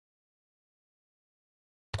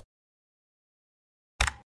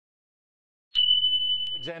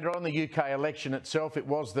Alexander, on the UK election itself, it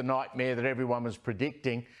was the nightmare that everyone was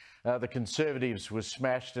predicting. The Conservatives were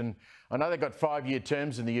smashed, and I know they've got 5-year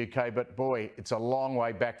terms in the UK, but boy, it's a long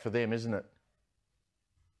way back for them, isn't it?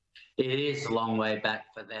 It is a long way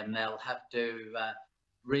back for them. They'll have to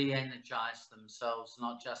re-energise themselves,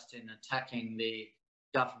 not just in attacking the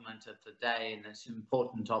government of the day, and it's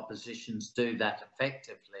important oppositions do that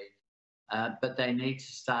effectively, but they need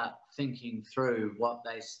to start thinking through what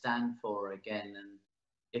they stand for again. And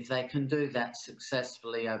if they can do that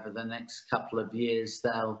successfully over the next couple of years,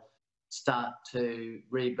 they'll start to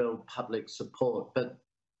rebuild public support. But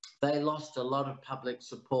they lost a lot of public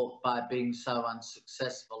support by being so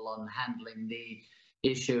unsuccessful on handling the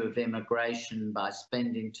issue of immigration, by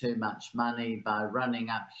spending too much money, by running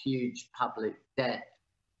up huge public debt,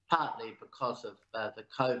 partly because of the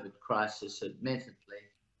COVID crisis, admittedly.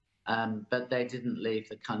 But they didn't leave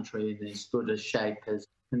the country in as good a shape as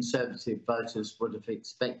Conservative voters would have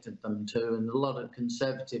expected them to. And a lot of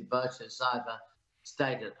Conservative voters either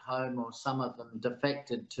stayed at home or some of them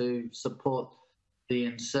defected to support the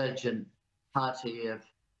insurgent party of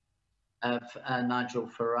Nigel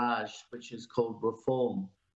Farage, which is called Reform.